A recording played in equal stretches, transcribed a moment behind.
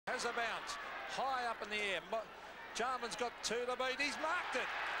there's a bounce. High up in the air. Jarman's got 2 to beat. He's marked it.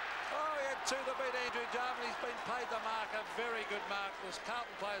 Oh, he had 2 to beat Andrew Jarman. He's been paid the mark, a very good mark. The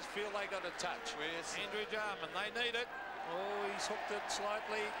Carlton players feel they got a touch. Where's Andrew Jarman, they need it. Oh, he's hooked it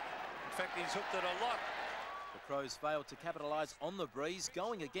slightly. In fact, he's hooked it a lot. The Crows failed to capitalise on the breeze.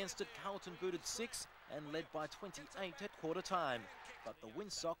 Going against it, Carlton booted 6 and led by 28 at quarter time. But the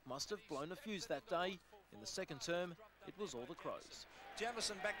windsock must have blown a fuse that day. In the second term, it was all the Crows.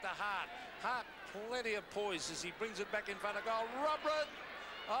 Jamison back to Hart. Hart, plenty of poise as he brings it back in front of goal. Robran.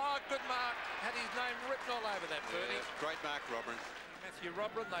 Oh, good mark. Had his name written all over that, Bernie. Yeah, great mark, Robran. Matthew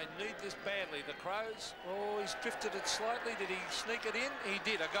Robran, they need this badly, the Crows. Oh, he's drifted it slightly. Did he sneak it in? He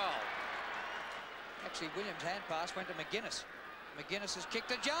did, a goal. Actually, Williams' hand pass went to McGuinness. McGuinness has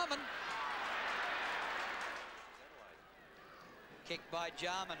kicked to Jarman. Kicked by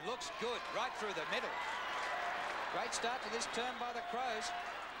Jarman. Looks good, right through the middle. Great start to this term by the Crows.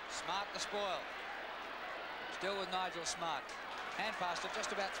 Smart the spoil. Still with Nigel Smart. Hand passed it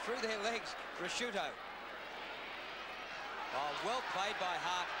just about through their legs. Rasciuto. Oh, well played by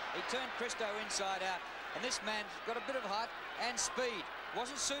Hart. He turned Christo inside out. And this man's got a bit of height and speed.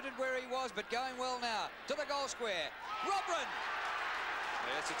 Wasn't suited where he was, but going well now. To the goal square. Robran!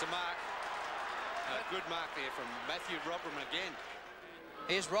 Yes, it's a mark. A good mark there from Matthew Robran again.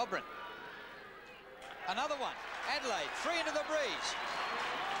 Here's Robran. Another one. Adelaide, 3 into the breeze.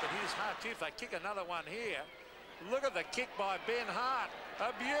 But here's Hart too. If they kick another one here, look at the kick by Ben Hart.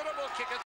 A beautiful kick. It